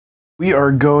We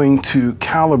are going to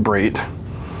calibrate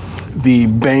the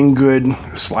Banggood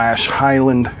 /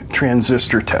 Hiland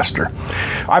Transistor tester.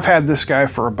 I've had this guy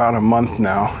for about a month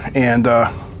now, and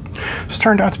it's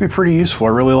turned out to be pretty useful.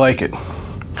 I really like it.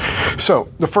 So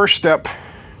the first step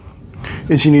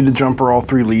is you need to jumper all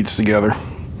 3 leads together,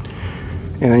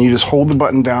 and then you just hold the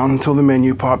button down until the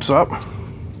menu pops up.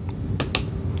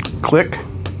 Click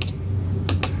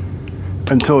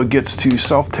until it gets to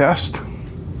self-test.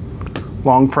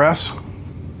 Long press,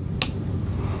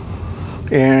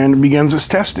 and it begins its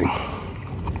testing.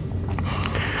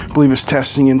 I believe it's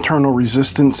testing internal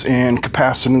resistance and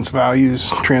capacitance values,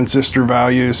 transistor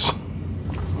values.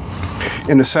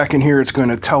 In a second here, it's going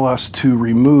to tell us to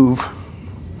remove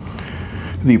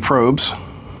the probes.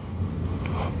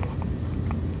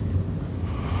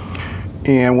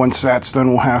 And once that's done,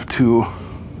 we'll have to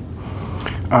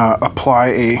apply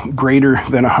a greater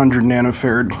than 100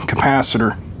 nanofarad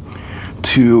capacitor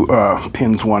to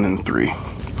pins 1 and 3.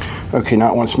 Okay,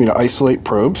 now it wants me to isolate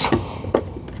probes.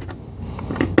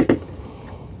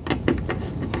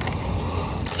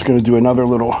 It's going to do another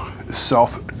little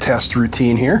self-test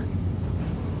routine here,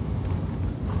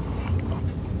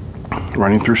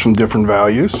 running through some different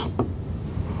values.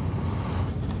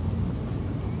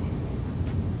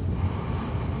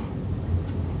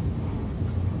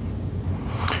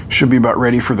 Should be about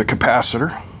ready for the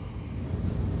capacitor.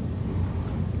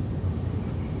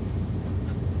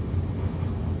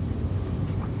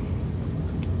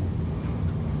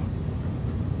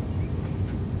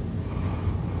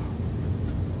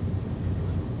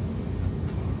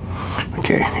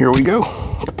 Okay, here we go.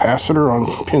 Capacitor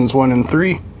on pins 1 and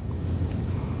 3.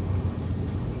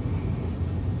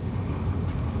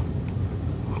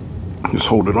 Just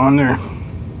hold it on there.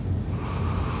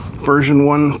 Version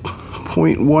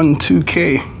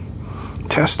 1.12K.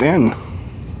 Test N.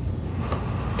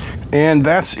 And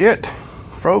that's it,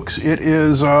 folks. It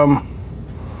is well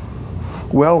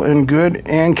and good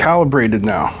and calibrated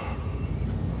now.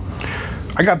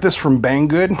 I got this from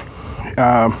Banggood.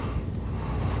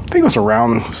 I think it was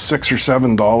around $6 or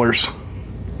 $7,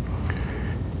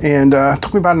 and it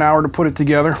took me about an hour to put it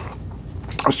together.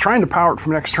 I was trying to power it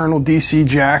from an external DC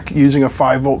jack using a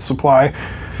 5-volt supply,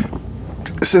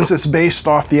 since it's based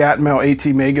off the Atmel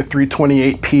ATmega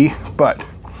 328P, but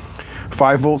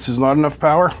 5 volts is not enough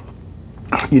power.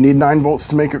 You need 9 volts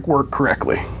to make it work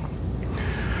correctly.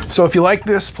 So if you like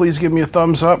this, please give me a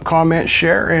thumbs up, comment,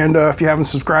 share, and if you haven't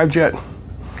subscribed yet,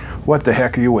 what the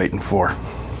heck are you waiting for?